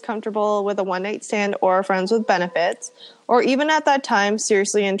guy who is comfortable with a one-night stand or friends with benefits, or even at that time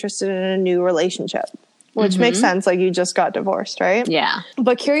seriously interested in a new relationship, which makes sense, like you just got divorced, right? Yeah.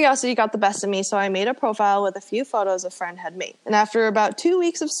 But curiosity got the best of me, so I made a profile with a few photos a friend had made. And after about 2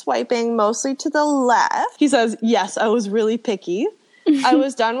 weeks of swiping, mostly to the left, he says, yes, I was really picky. I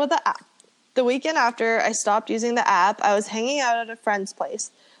was done with the app. The weekend after I stopped using the app, I was hanging out at a friend's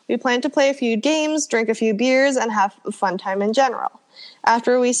place. We planned to play a few games, drink a few beers, and have a fun time in general.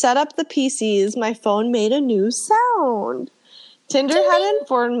 After we set up the PCs, my phone made a new sound. Tinder had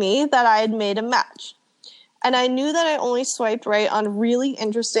informed me that I had made a match. And I knew that I only swiped right on really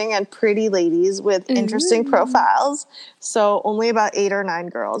interesting and pretty ladies with interesting profiles. So only about 8 or 9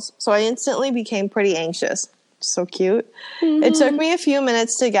 girls. So I instantly became pretty anxious. So cute. It took me a few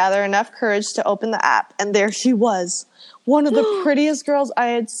minutes to gather enough courage to open the app. And there she was. One of the prettiest girls I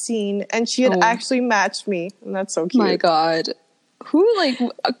had seen. And she had actually matched me. And that's so cute. My God. Who, like,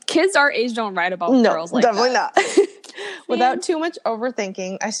 kids our age don't write about girls like that. No, definitely not. Without too much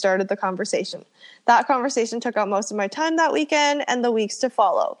overthinking, I started the conversation. That conversation took up most of my time that weekend and the weeks to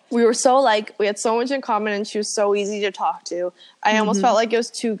follow. We were so alike. We had so much in common, and she was so easy to talk to. I almost felt like it was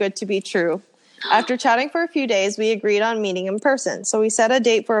too good to be true. After chatting for a few days, we agreed on meeting in person. So we set a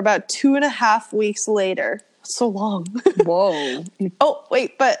date for about 2.5 weeks later. So long. Whoa. Oh,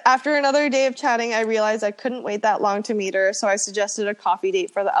 wait, but after another day of chatting, I realized I couldn't wait that long to meet her, so I suggested a coffee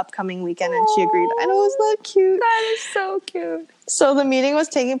date for the upcoming weekend, and she agreed. I know, isn't that cute? That is so cute. So the meeting was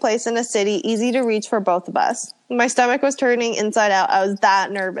taking place in a city easy to reach for both of us. My stomach was turning inside out. I was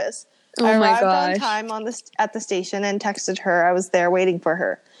that nervous. I arrived on time at the station and texted her I was there waiting for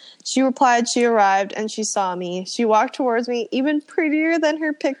her. She replied she arrived and she saw me. She walked towards me, even prettier than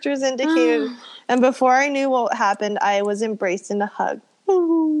her pictures indicated. And before I knew what happened, I was embraced in a hug.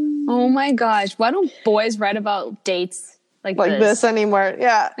 Oh my gosh. Why don't boys write about dates like this anymore?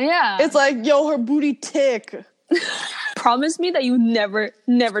 Yeah. Yeah. It's like, yo, her booty tick. Promise me that you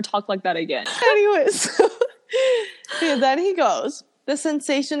never talk like that again. Anyways. Yeah, then he goes. The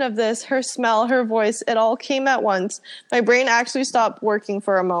sensation of this, her smell, her voice, it all came at once. My brain actually stopped working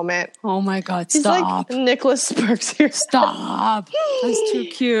for a moment. Oh my God, He's stop. Like Nicholas Sparks here. Stop. That's too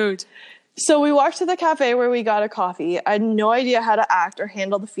cute. So we walked to the cafe where we got a coffee. I had no idea how to act or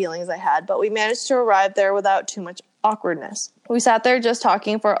handle the feelings I had, but we managed to arrive there without too much awkwardness. We sat there just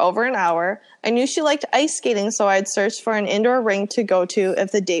talking for over an hour. I knew she liked ice skating, so I'd searched for an indoor rink to go to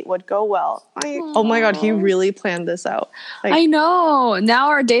if the date would go well. Oh my God, he really planned this out. Like, I know. Now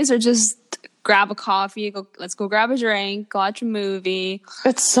our days are just grab a coffee, let's go grab a drink, watch a movie.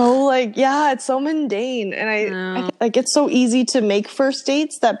 It's so it's so mundane. And I it's so easy to make first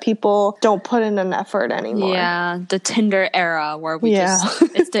dates that people don't put in an effort anymore. Yeah, the Tinder era where we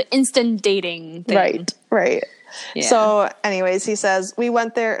it's the instant dating thing. Right. Yeah. So anyways, he says, we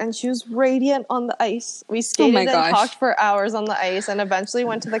went there and she was radiant on the ice. We skated and talked for hours on the ice and eventually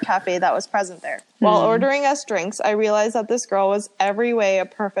went to the cafe that was present there. While ordering us drinks, I realized that this girl was every way a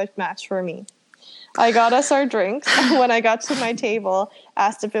perfect match for me. I got us our drinks and when I got to my table,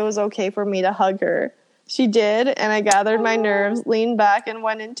 asked if it was okay for me to hug her. She did, and I gathered my nerves, leaned back, and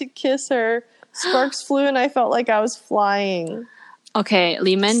went in to kiss her. Sparks flew and I felt like I was flying. Okay,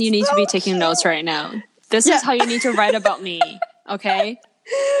 Lehman, you need to be taking notes right now. This is how you need to write about me, okay?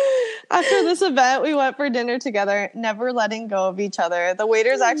 After this event, we went for dinner together, never letting go of each other. The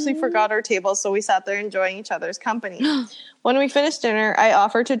waiters actually forgot our table, so we sat there enjoying each other's company. When we finished dinner, I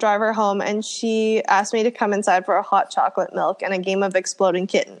offered to drive her home, and she asked me to come inside for a hot chocolate milk and a game of exploding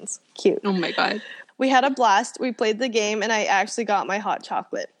kittens. Cute. Oh my God. We had a blast. We played the game, and I actually got my hot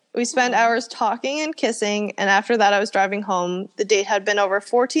chocolate. We spent hours talking and kissing, and after that I was driving home. The date had been over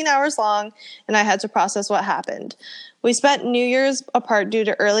 14 hours long, and I had to process what happened. We spent New Year's apart due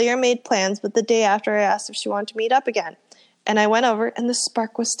to earlier made plans, but the day after I asked if she wanted to meet up again. And I went over, and the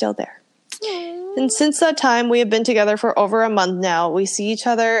spark was still there. And since that time, we have been together for over a month now. We see each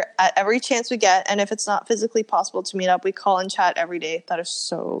other at every chance we get, and if it's not physically possible to meet up, we call and chat every day. That is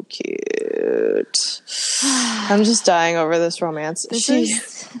so cute. I'm just dying over this romance. This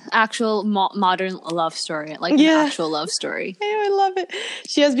is actual modern love story, like an actual love story. I love it.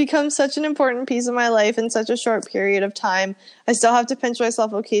 She has become such an important piece of my life in such a short period of time. I still have to pinch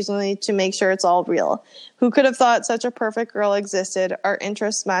myself occasionally to make sure it's all real. Who could have thought such a perfect girl existed? Our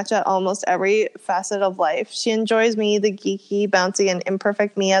interests match at almost every facet of life. She enjoys me, the geeky, bouncy, and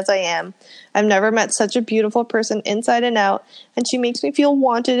imperfect me as I am. I've never met such a beautiful person inside and out, and she makes me feel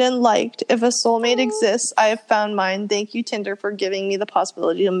wanted and liked. If a soulmate exists, I have found mine. Thank you, Tinder, for giving me the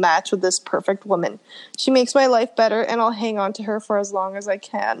possibility to match with this perfect woman. She makes my life better, and I'll hang on to her for as long as I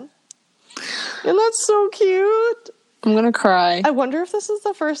can. And that's so cute. I'm gonna cry. I wonder if this is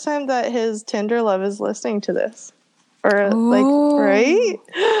the first time that his Tinder love is listening to this. Or, right?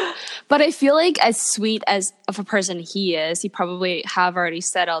 But I feel like as sweet as of a person he is, he probably have already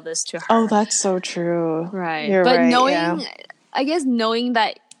said all this to her. Oh, that's so true. Right. You're but right, I guess knowing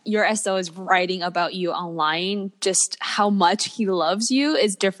that your SO is writing about you online, just how much he loves you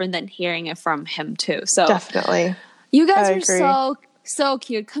is different than hearing it from him too. So definitely. You guys are so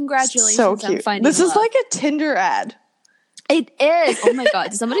cute. Congratulations so cute. on finding This is love. like a Tinder ad. It is. Oh my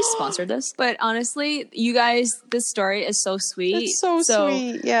God. Did somebody sponsor this? But honestly, you guys, this story is so sweet. It's so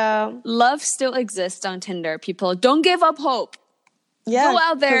sweet. Yeah. Love still exists on Tinder. People, don't give up hope. Yeah. Go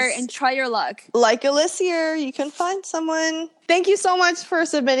out there and try your luck. Like Alicia, you can find someone. Thank you so much for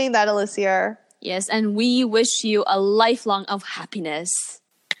submitting that, Alicia. Yes, and we wish you a lifelong of happiness.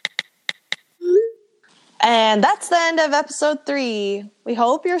 And that's the end of episode 3. We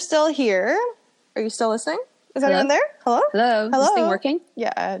hope you're still here. Are you still listening? Is anyone there? Hello? Hello? Is this thing working?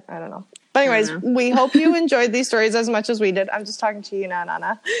 Yeah, I don't know. But anyways, we hope you enjoyed these stories as much as we did. I'm just talking to you now,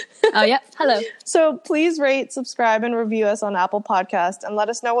 Nana. Oh, yeah. Hello. So please rate, subscribe, and review us on Apple Podcast and let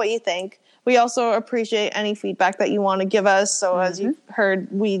us know what you think. We also appreciate any feedback that you want to give us. So as you've heard,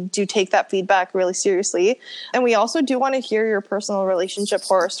 we do take that feedback really seriously. And we also do want to hear your personal relationship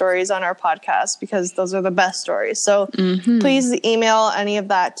horror stories on our podcast because those are the best stories. So please email any of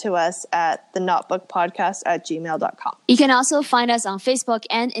that to us at thenotebookpodcast@gmail.com. You can also find us on Facebook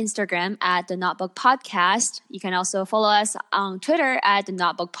and Instagram at The Notebook Podcast. You can also follow us on Twitter at The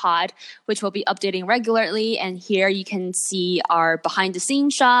Notebook Pod, which will be updating regularly. And here you can see our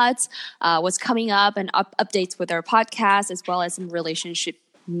behind-the-scenes shots, what's coming up, and updates with our podcast, as well as some relationship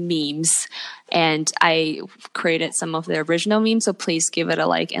memes. And I created some of the original memes, so please give it a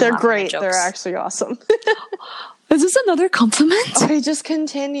like. And they're great. They're actually awesome. Is this another compliment? Okay, just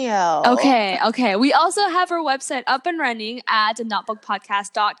continue. Okay. We also have our website up and running at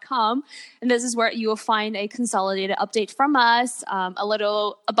notebookpodcast.com. And this is where you will find a consolidated update from us, a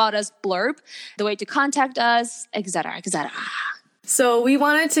little about us blurb, the way to contact us, etc., etc. So we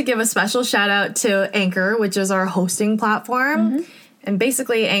wanted to give a special shout out to Anchor, which is our hosting platform. And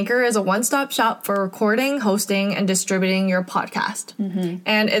basically, Anchor is a one-stop shop for recording, hosting, and distributing your podcast.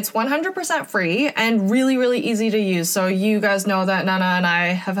 And it's 100% free and really, really easy to use. So you guys know that Nana and I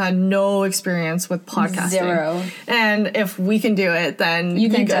have had no experience with podcasting. 0. And if we can do it, then you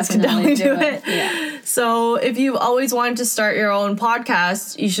guys can definitely do it. Yeah. So if you've always wanted to start your own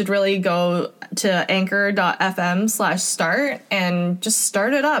podcast, you should really go to anchor.fm/start and just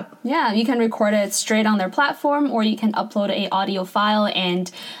start it up. Yeah, you can record it straight on their platform, or you can upload a audio file, and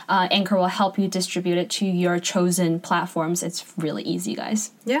Anchor will help you distribute it to your chosen platforms. It's really easy,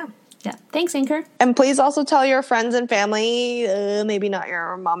 guys. Yeah. Thanks, Anchor. And please also tell your friends and family, maybe not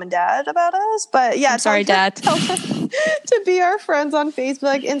your mom and dad, about us, but yeah. I'm sorry, Dad. Tell them to be our friends on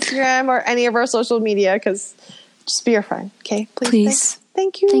Facebook, Instagram, or any of our social media, because just be your friend, okay? Please.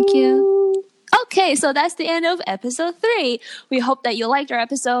 Thank you. Thank you. Okay, so that's the end of episode 3. We hope that you liked our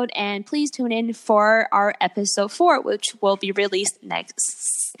episode, and please tune in for our episode 4, which will be released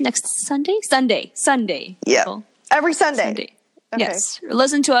next Sunday. Yeah, so, every Sunday. Okay. Yes,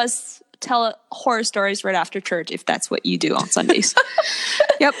 listen to us tell horror stories right after church if that's what you do on Sundays.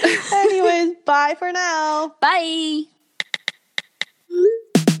 Yep. Anyways, bye for now. Bye.